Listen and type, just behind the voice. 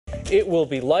It will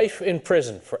be life in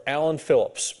prison for Alan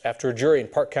Phillips after a jury in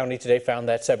Park County today found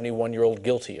that 71-year-old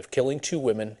guilty of killing two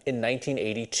women in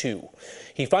 1982.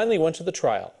 He finally went to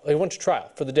trial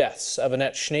for the deaths of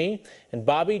Annette Schnee and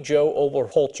Bobby Joe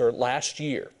Oberholzer last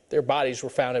year. Their bodies were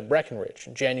found in Breckenridge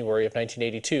in January of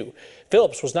 1982.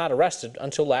 Phillips was not arrested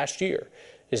until last year.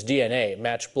 His DNA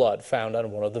matched blood found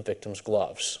on one of the victims'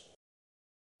 gloves.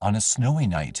 On a snowy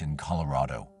night in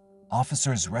Colorado,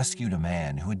 officers rescued a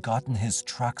man who had gotten his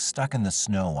truck stuck in the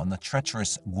snow on the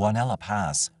treacherous Guanella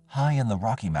Pass high in the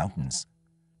Rocky Mountains.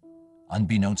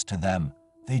 Unbeknownst to them,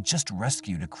 they just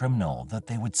rescued a criminal that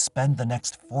they would spend the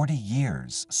next 40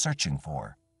 years searching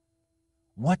for.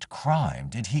 What crime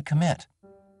did he commit?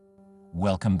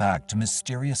 Welcome back to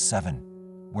Mysterious 7,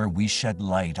 where we shed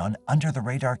light on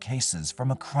under-the-radar cases from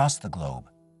across the globe.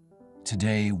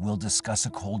 Today, we'll discuss a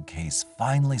cold case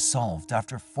finally solved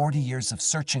after 40 years of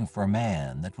searching for a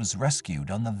man that was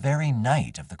rescued on the very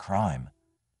night of the crime.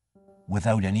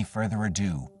 Without any further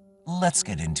ado, let's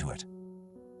get into it.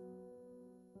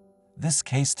 This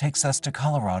case takes us to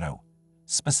Colorado,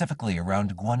 specifically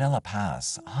around Guanella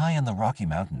Pass, high in the Rocky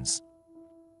Mountains.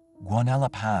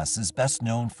 Guanella Pass is best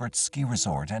known for its ski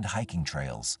resort and hiking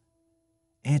trails.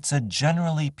 It's a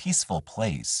generally peaceful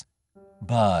place,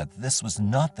 but this was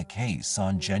not the case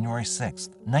on January 6,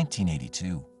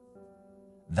 1982.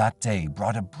 That day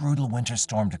brought a brutal winter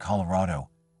storm to Colorado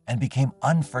and became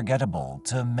unforgettable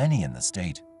to many in the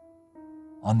state.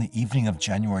 On the evening of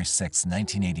January 6,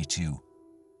 1982,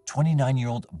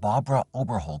 29-year-old Barbara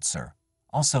Oberholzer,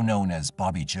 also known as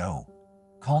Bobby Joe,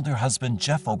 called her husband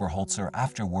Jeff Oberholzer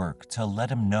after work to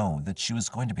let him know that she was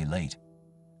going to be late.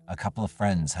 A couple of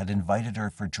friends had invited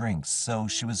her for drinks, so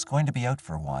she was going to be out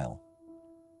for a while.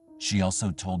 She also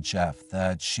told Jeff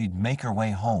that she'd make her way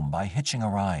home by hitching a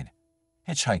ride.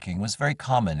 Hitchhiking was very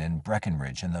common in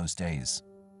Breckenridge in those days.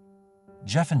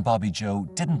 Jeff and Bobby Joe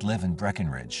didn't live in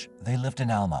Breckenridge. They lived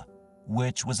in Alma,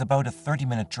 which was about a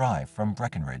 30-minute drive from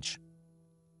Breckenridge.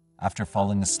 After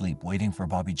falling asleep waiting for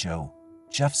Bobby Joe,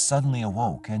 Jeff suddenly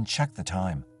awoke and checked the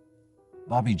time.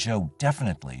 Bobby Joe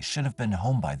definitely should have been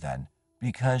home by then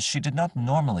because she did not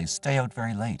normally stay out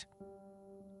very late.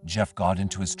 Jeff got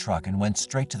into his truck and went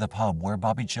straight to the pub where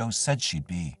Bobby Joe said she'd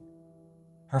be.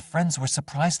 Her friends were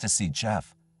surprised to see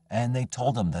Jeff, and they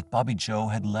told him that Bobby Joe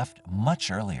had left much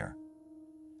earlier.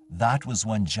 That was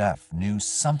when Jeff knew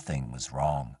something was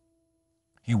wrong.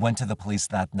 He went to the police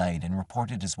that night and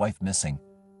reported his wife missing,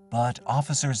 but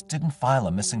officers didn't file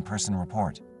a missing person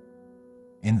report.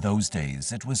 In those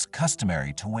days, it was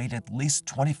customary to wait at least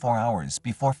 24 hours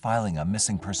before filing a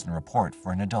missing person report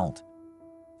for an adult.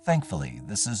 Thankfully,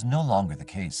 this is no longer the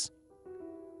case.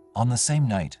 On the same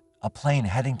night, a plane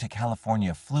heading to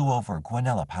California flew over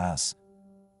Guanella Pass.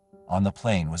 On the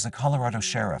plane was a Colorado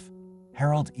sheriff,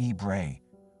 Harold E. Bray,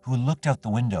 who looked out the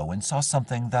window and saw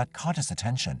something that caught his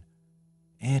attention.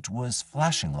 It was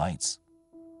flashing lights.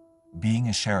 Being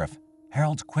a sheriff,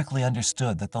 Harold quickly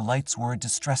understood that the lights were a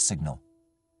distress signal.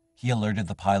 He alerted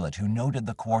the pilot, who noted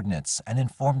the coordinates and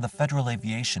informed the Federal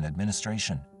Aviation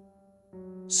Administration.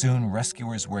 Soon,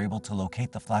 rescuers were able to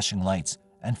locate the flashing lights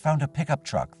and found a pickup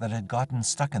truck that had gotten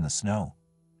stuck in the snow.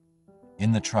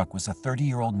 In the truck was a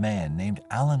 30-year-old man named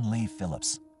Alan Lee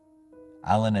Phillips.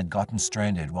 Alan had gotten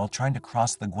stranded while trying to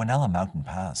cross the Guanella Mountain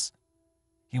Pass.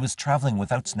 He was traveling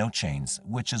without snow chains,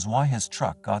 which is why his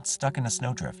truck got stuck in a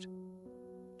snowdrift.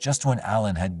 Just when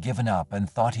Alan had given up and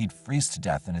thought he'd freeze to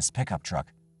death in his pickup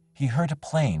truck, he heard a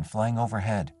plane flying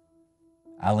overhead.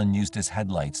 Alan used his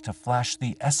headlights to flash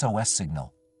the SOS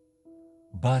signal.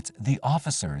 But the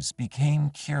officers became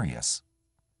curious.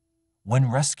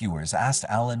 When rescuers asked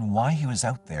Alan why he was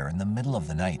out there in the middle of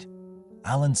the night,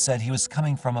 Alan said he was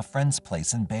coming from a friend's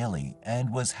place in Bailey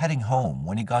and was heading home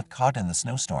when he got caught in the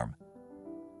snowstorm.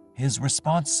 His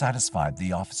response satisfied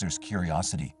the officers'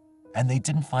 curiosity, and they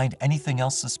didn't find anything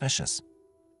else suspicious.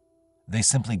 They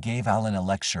simply gave Alan a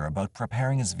lecture about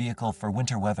preparing his vehicle for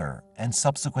winter weather and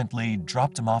subsequently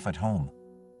dropped him off at home.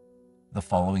 The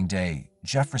following day,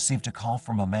 Jeff received a call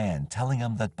from a man telling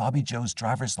him that Bobby Joe's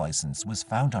driver's license was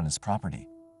found on his property.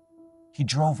 He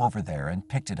drove over there and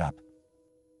picked it up.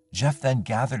 Jeff then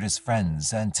gathered his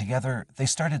friends, and together they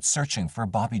started searching for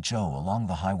Bobby Joe along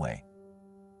the highway.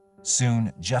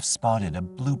 Soon, Jeff spotted a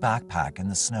blue backpack in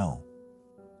the snow.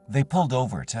 They pulled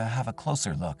over to have a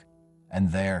closer look, and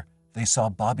there they saw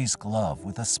Bobby's glove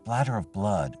with a splatter of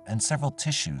blood and several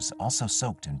tissues also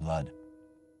soaked in blood.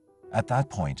 At that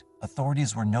point,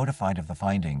 authorities were notified of the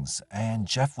findings, and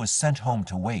Jeff was sent home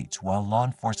to wait while law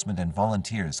enforcement and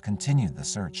volunteers continued the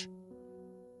search.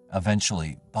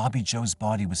 Eventually, Bobby Joe's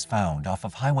body was found off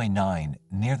of Highway 9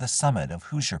 near the summit of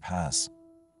Hoosier Pass.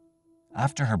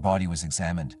 After her body was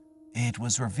examined, it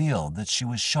was revealed that she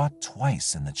was shot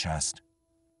twice in the chest.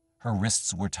 Her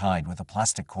wrists were tied with a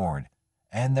plastic cord,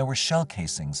 and there were shell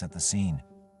casings at the scene.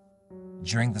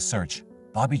 During the search,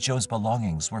 Bobby Joe's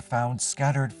belongings were found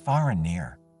scattered far and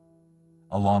near.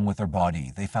 Along with her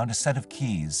body, they found a set of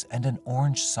keys and an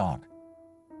orange sock.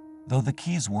 Though the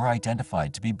keys were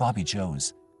identified to be Bobby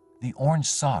Joe's, the orange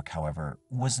sock, however,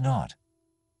 was not.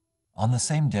 On the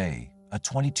same day, a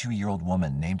 22-year-old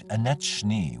woman named Annette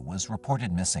Schnee was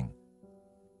reported missing.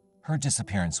 Her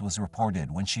disappearance was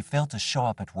reported when she failed to show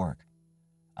up at work.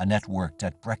 Annette worked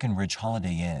at Breckenridge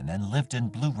Holiday Inn and lived in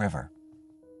Blue River.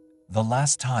 The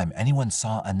last time anyone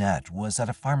saw Annette was at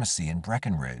a pharmacy in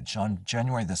Breckenridge on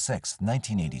January 6,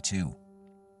 1982.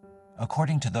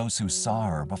 According to those who saw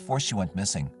her before she went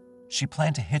missing, she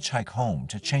planned to hitchhike home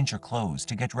to change her clothes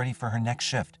to get ready for her next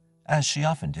shift, as she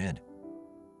often did.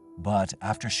 But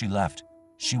after she left,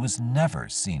 she was never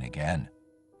seen again.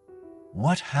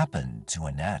 What happened to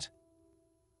Annette?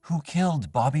 Who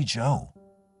killed Bobby Joe?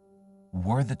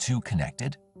 Were the two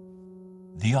connected?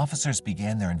 The officers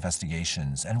began their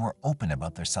investigations and were open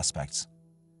about their suspects.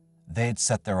 They had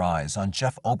set their eyes on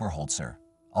Jeff Oberholzer,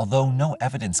 although no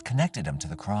evidence connected him to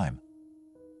the crime.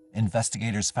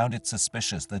 Investigators found it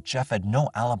suspicious that Jeff had no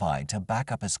alibi to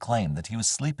back up his claim that he was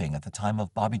sleeping at the time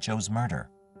of Bobby Joe's murder.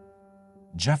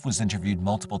 Jeff was interviewed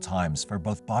multiple times for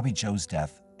both Bobby Joe's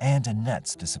death and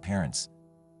Annette's disappearance.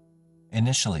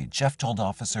 Initially, Jeff told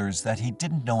officers that he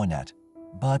didn't know Annette,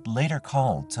 but later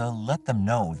called to let them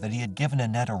know that he had given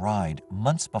Annette a ride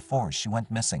months before she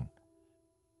went missing.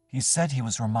 He said he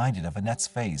was reminded of Annette's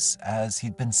face as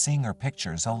he'd been seeing her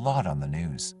pictures a lot on the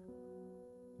news.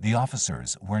 The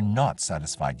officers were not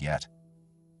satisfied yet.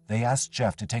 They asked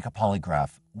Jeff to take a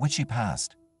polygraph, which he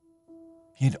passed.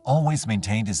 He had always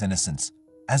maintained his innocence,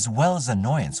 as well as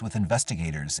annoyance with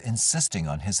investigators insisting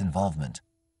on his involvement.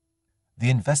 The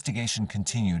investigation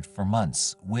continued for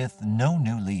months with no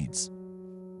new leads.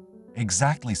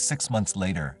 Exactly 6 months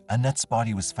later, Annette's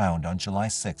body was found on July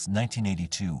 6,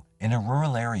 1982, in a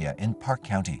rural area in Park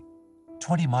County,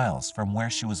 20 miles from where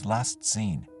she was last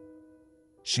seen.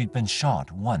 She'd been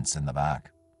shot once in the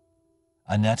back.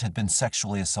 Annette had been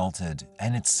sexually assaulted,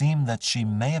 and it seemed that she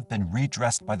may have been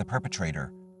redressed by the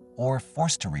perpetrator or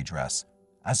forced to redress,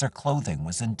 as her clothing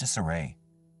was in disarray.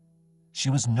 She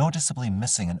was noticeably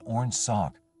missing an orange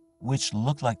sock, which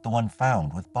looked like the one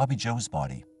found with Bobby Joe's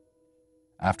body.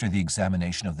 After the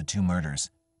examination of the two murders,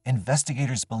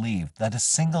 investigators believed that a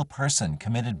single person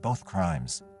committed both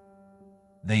crimes.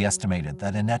 They estimated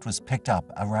that Annette was picked up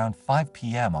around 5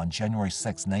 p.m. on January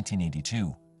 6,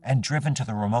 1982, and driven to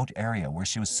the remote area where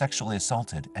she was sexually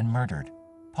assaulted and murdered,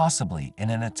 possibly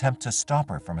in an attempt to stop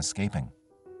her from escaping.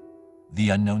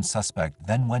 The unknown suspect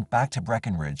then went back to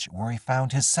Breckenridge, where he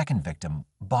found his second victim,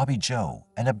 Bobby Joe,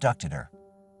 and abducted her.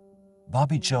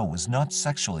 Bobby Joe was not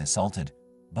sexually assaulted,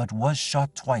 but was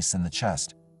shot twice in the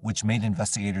chest, which made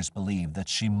investigators believe that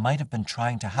she might have been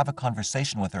trying to have a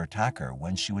conversation with her attacker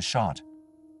when she was shot.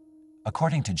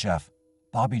 According to Jeff,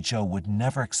 Bobby Joe would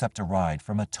never accept a ride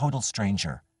from a total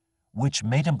stranger, which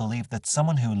made him believe that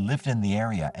someone who lived in the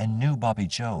area and knew Bobby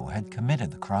Joe had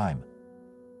committed the crime.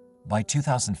 By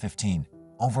 2015,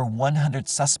 over 100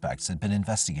 suspects had been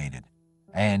investigated,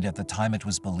 and at the time it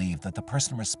was believed that the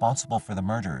person responsible for the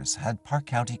murders had Park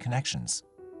County connections.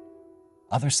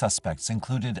 Other suspects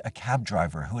included a cab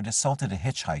driver who had assaulted a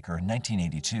hitchhiker in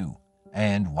 1982,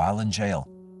 and while in jail,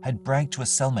 had bragged to a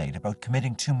cellmate about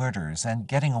committing 2 murders and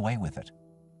getting away with it.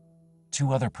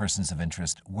 2 other persons of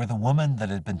interest were the woman that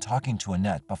had been talking to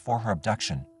Annette before her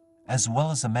abduction, as well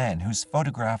as a man whose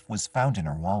photograph was found in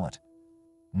her wallet.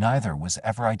 Neither was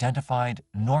ever identified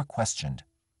nor questioned.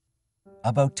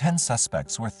 About 10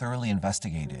 suspects were thoroughly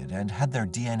investigated and had their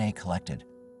DNA collected.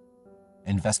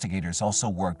 Investigators also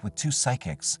worked with 2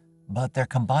 psychics, but their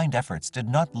combined efforts did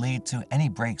not lead to any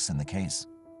breaks in the case.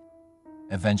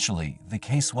 Eventually, the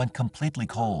case went completely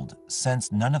cold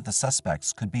since none of the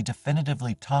suspects could be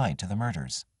definitively tied to the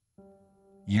murders.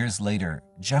 Years later,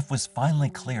 Jeff was finally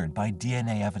cleared by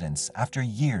DNA evidence after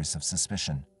years of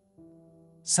suspicion.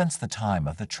 Since the time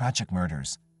of the tragic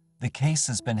murders, the case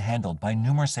has been handled by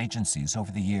numerous agencies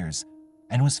over the years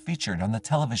and was featured on the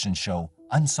television show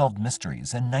Unsolved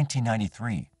Mysteries in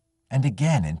 1993 and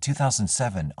again in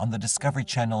 2007 on the Discovery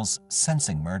Channel's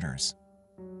Sensing Murders.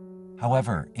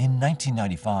 However, in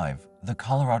 1995, the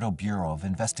Colorado Bureau of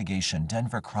Investigation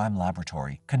Denver Crime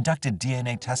Laboratory conducted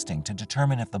DNA testing to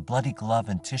determine if the bloody glove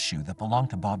and tissue that belonged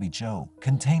to Bobby Joe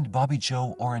contained Bobby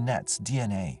Joe or Annette's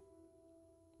DNA.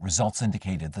 Results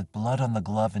indicated that blood on the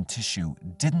glove and tissue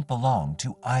didn't belong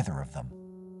to either of them.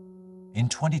 In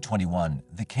 2021,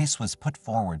 the case was put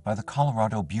forward by the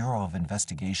Colorado Bureau of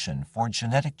Investigation for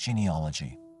Genetic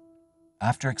Genealogy.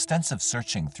 After extensive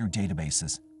searching through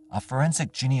databases, a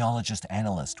forensic genealogist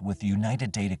analyst with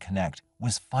United Data Connect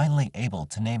was finally able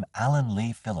to name Alan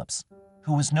Lee Phillips,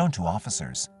 who was known to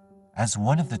officers, as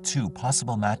one of the two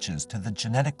possible matches to the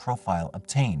genetic profile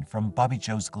obtained from Bobby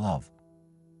Joe's glove.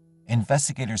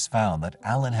 Investigators found that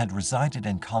Alan had resided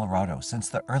in Colorado since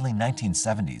the early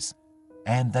 1970s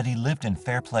and that he lived in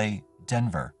Fairplay,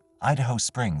 Denver, Idaho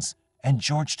Springs, and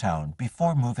Georgetown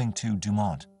before moving to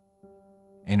Dumont.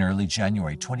 In early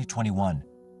January 2021,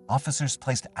 officers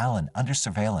placed Alan under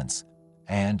surveillance,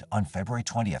 and on February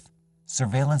 20th,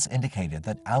 surveillance indicated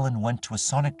that Alan went to a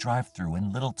Sonic drive-thru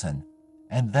in Littleton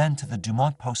and then to the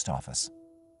Dumont post office.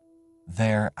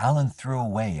 There, Alan threw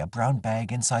away a brown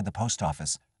bag inside the post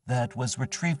office that was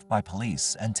retrieved by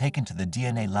police and taken to the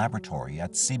DNA laboratory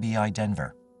at CBI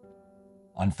Denver.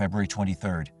 On February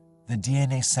 23rd, the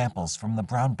DNA samples from the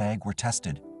brown bag were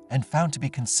tested and found to be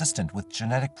consistent with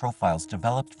genetic profiles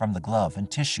developed from the glove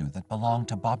and tissue that belonged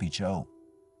to Bobby Joe.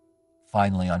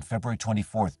 Finally, on February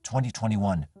 24,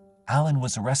 2021, Alan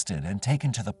was arrested and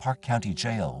taken to the Park County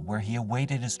Jail where he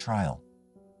awaited his trial.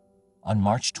 On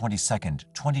March 22,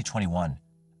 2021,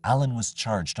 Alan was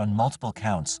charged on multiple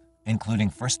counts, including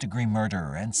first-degree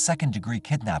murder and second-degree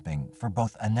kidnapping for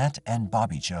both Annette and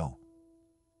Bobby Joe.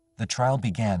 The trial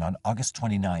began on August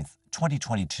 29,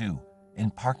 2022,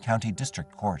 in Park County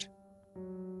District Court.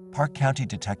 Park County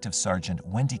Detective Sergeant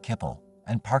Wendy Kipple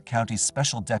and Park County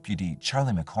Special Deputy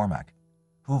Charlie McCormack,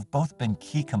 who have both been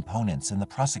key components in the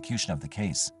prosecution of the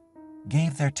case,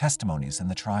 gave their testimonies in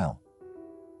the trial.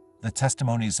 The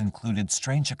testimonies included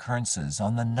strange occurrences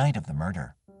on the night of the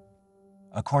murder.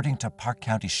 According to Park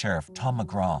County Sheriff Tom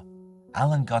McGraw,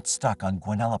 Alan got stuck on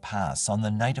Guanella Pass on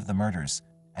the night of the murders,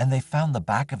 and they found the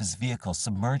back of his vehicle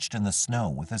submerged in the snow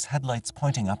with his headlights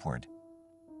pointing upward.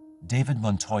 David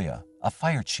Montoya, a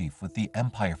fire chief with the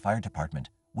Empire Fire Department,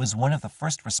 was one of the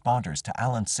first responders to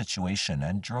Alan's situation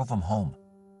and drove him home.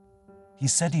 He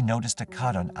said he noticed a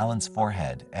cut on Alan's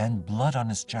forehead and blood on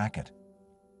his jacket.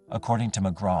 According to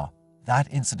McGraw,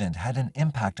 that incident had an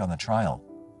impact on the trial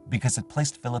because it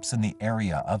placed Phillips in the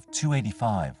area of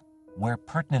 285, where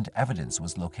pertinent evidence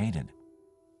was located.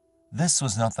 This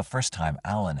was not the first time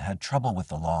Alan had trouble with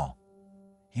the law.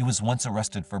 He was once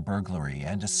arrested for burglary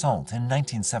and assault in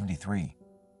 1973.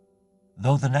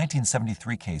 Though the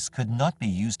 1973 case could not be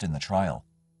used in the trial,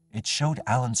 it showed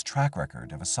Alan's track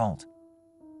record of assault.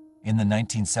 In the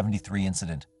 1973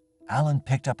 incident, Alan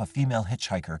picked up a female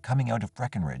hitchhiker coming out of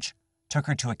Breckenridge, took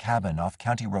her to a cabin off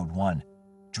County Road 1,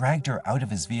 dragged her out of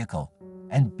his vehicle,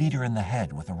 and beat her in the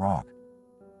head with a rock.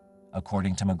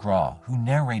 According to McGraw, who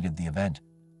narrated the event,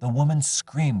 the woman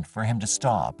screamed for him to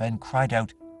stop and cried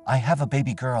out, "I have a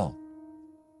baby girl."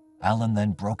 Alan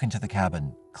then broke into the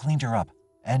cabin, cleaned her up,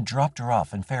 and dropped her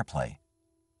off in Fairplay.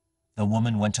 The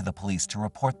woman went to the police to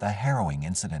report the harrowing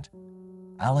incident.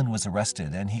 Alan was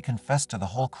arrested and he confessed to the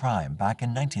whole crime back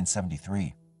in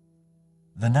 1973.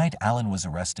 The night Alan was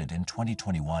arrested in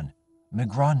 2021,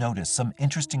 McGraw noticed some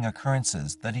interesting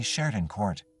occurrences that he shared in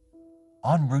court.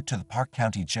 En route to the Park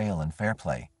County Jail in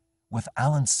Fairplay, with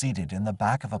Alan seated in the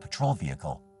back of a patrol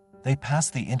vehicle, they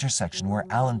passed the intersection where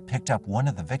Alan picked up one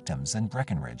of the victims in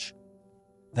Breckenridge.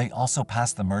 They also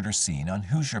passed the murder scene on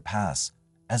Hoosier Pass,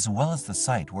 as well as the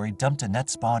site where he dumped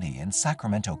Annette's body in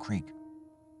Sacramento Creek.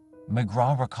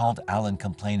 McGraw recalled Alan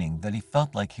complaining that he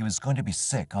felt like he was going to be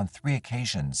sick on 3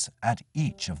 occasions at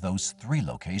each of those 3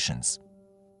 locations.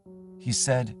 He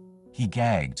said he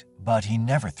gagged, but he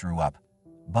never threw up,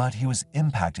 but he was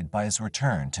impacted by his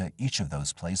return to each of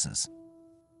those places.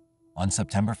 On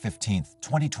September 15,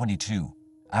 2022,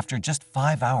 after just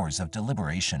 5 hours of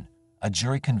deliberation, a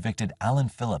jury convicted Alan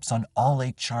Phillips on all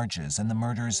 8 charges in the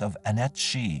murders of Annette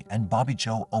Shee and Bobby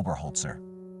Joe Oberholzer.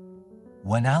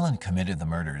 When Alan committed the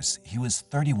murders, he was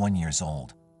 31 years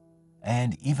old,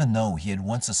 and even though he had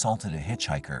once assaulted a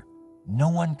hitchhiker, no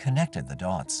one connected the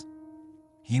dots.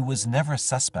 He was never a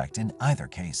suspect in either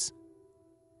case.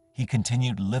 He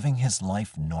continued living his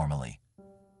life normally.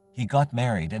 He got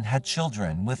married and had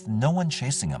children with no one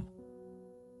chasing him.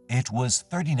 It was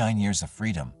 39 years of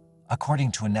freedom,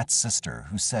 according to Annette's sister,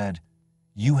 who said,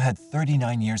 "You had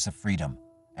 39 years of freedom,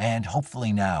 and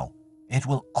hopefully now it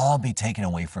will all be taken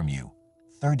away from you.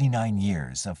 39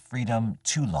 years of freedom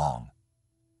too long."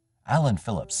 Alan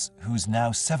Phillips, who's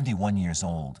now 71 years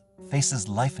old, faces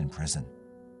life in prison.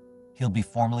 He'll be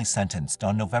formally sentenced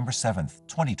on November 7,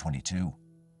 2022.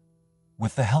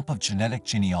 With the help of genetic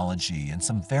genealogy and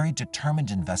some very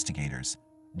determined investigators,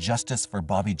 justice for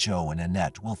Bobby Joe and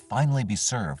Annette will finally be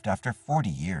served after 40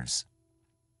 years.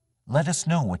 Let us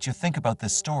know what you think about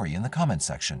this story in the comment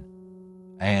section.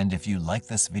 And if you like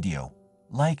this video,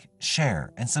 like,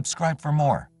 share, and subscribe for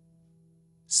more.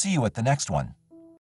 See you at the next one.